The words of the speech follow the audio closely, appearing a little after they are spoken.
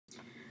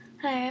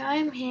Hello,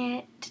 I'm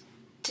here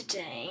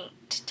today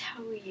to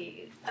tell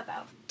you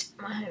about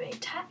my homemade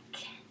tack.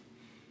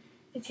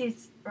 It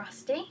is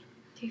Rusty,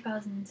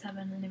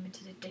 2007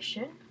 limited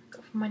edition.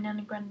 Got from my nan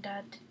and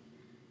granddad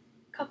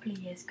a couple of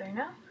years ago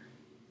now.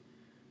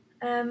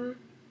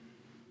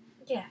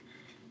 Yeah,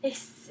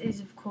 this is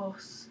of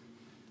course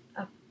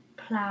a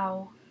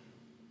plough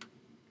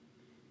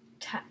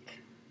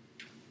tack,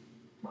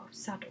 well,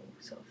 saddle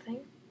sort of thing.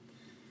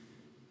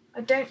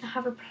 I don't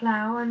have a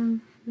plough,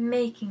 I'm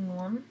making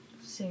one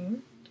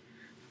soon.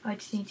 I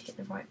just need to get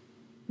the right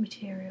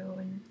material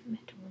and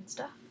metal and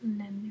stuff, and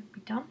then it'll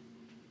be done.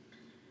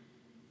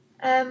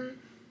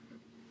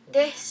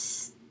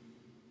 This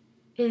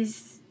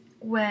is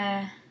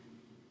where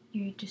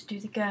you just do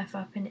the girth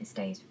up and it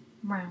stays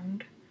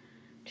round,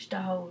 just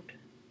to hold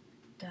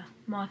the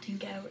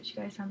martingale, which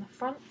goes around the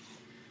front,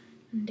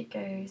 and it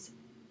goes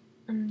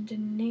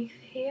underneath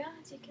here,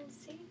 as you can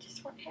see,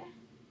 just right here.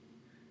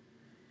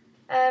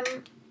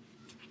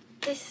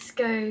 This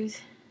goes,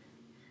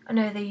 I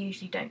know they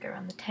usually don't go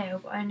around the tail,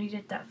 but I only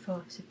did that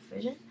for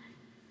supervision.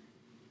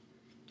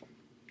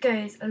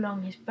 Goes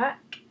along his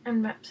back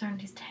and wraps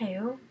around his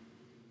tail.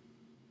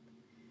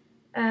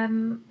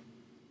 And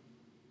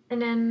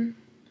then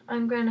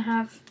I'm going to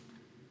have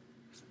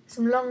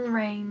some long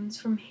reins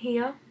from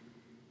here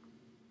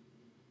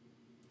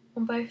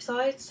on both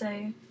sides,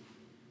 so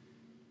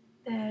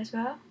there as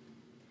well.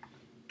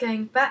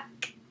 Going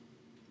back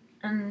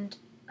and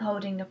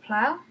holding the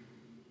plough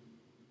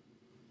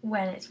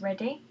when it's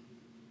ready.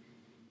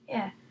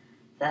 Yeah,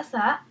 that's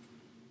that.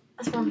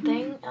 That's one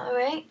thing out of the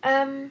way.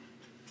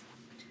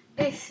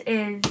 This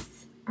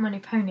is my new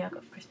pony I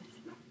got for Christmas.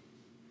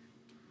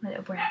 My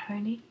little Breyer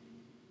pony.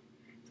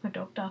 It's my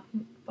dog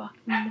barking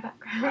in the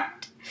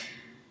background.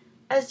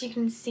 As you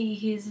can see,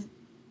 he's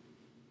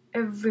a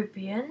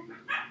Ribian,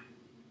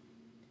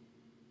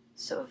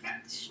 sort of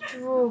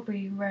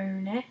strawberry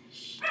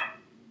roanish.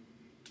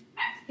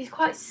 He's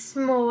quite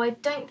small. I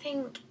don't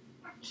think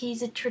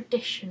he's a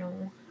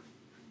traditional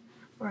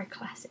or a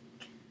classic,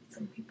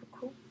 some people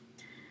call.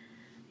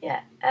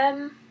 Yeah,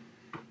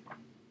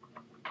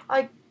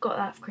 I got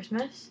that for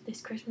Christmas, this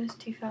Christmas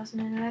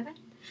 2011.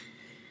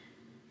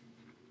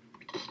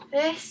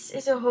 This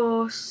is a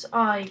horse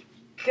I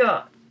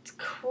got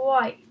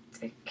quite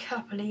a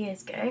couple of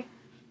years ago.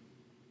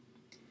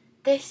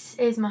 This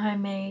is my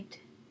homemade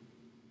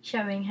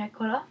showing head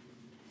collar.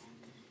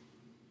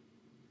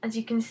 As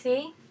you can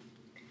see,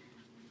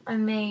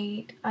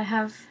 I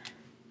have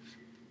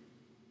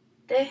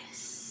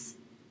this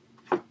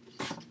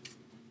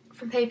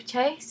from Paper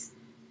Chase,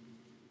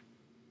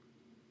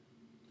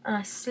 and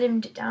I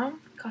slimmed it down,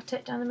 cut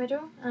it down the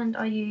middle, and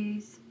I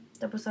use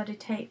double-sided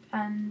tape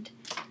and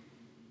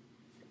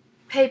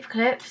paper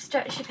clips.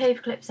 Stretch your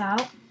paper clips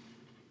out.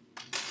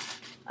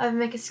 I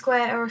make a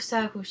square or a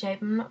circle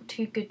shape. I'm not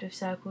too good with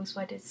circles,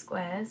 so I did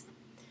squares.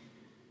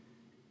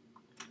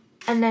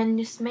 And then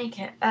just make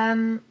it.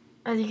 As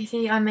you can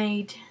see, I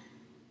made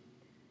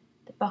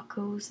the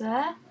buckles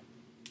there.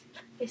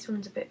 This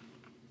one's a bit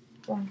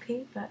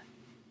wonky, but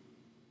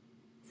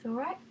it's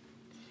alright.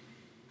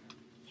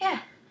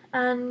 Yeah,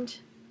 and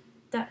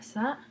that's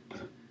that.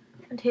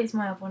 And here's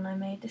my other one I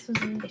made. This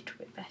one's a little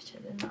bit better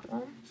than that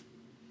one.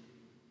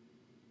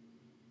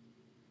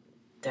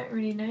 Don't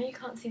really know, you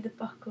can't see the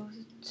buckles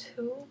at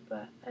all,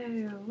 but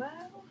oh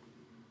well.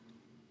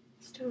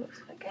 Still looks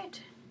quite good.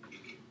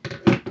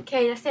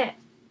 Okay, that's it.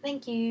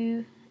 Thank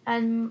you,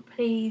 and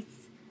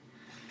please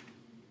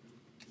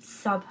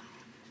sub.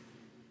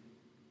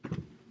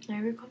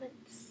 No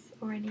comments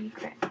or any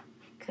crap,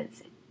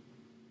 because it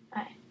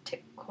took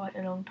quite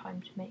a long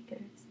time to make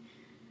those.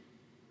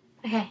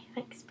 Okay,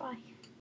 thanks, bye.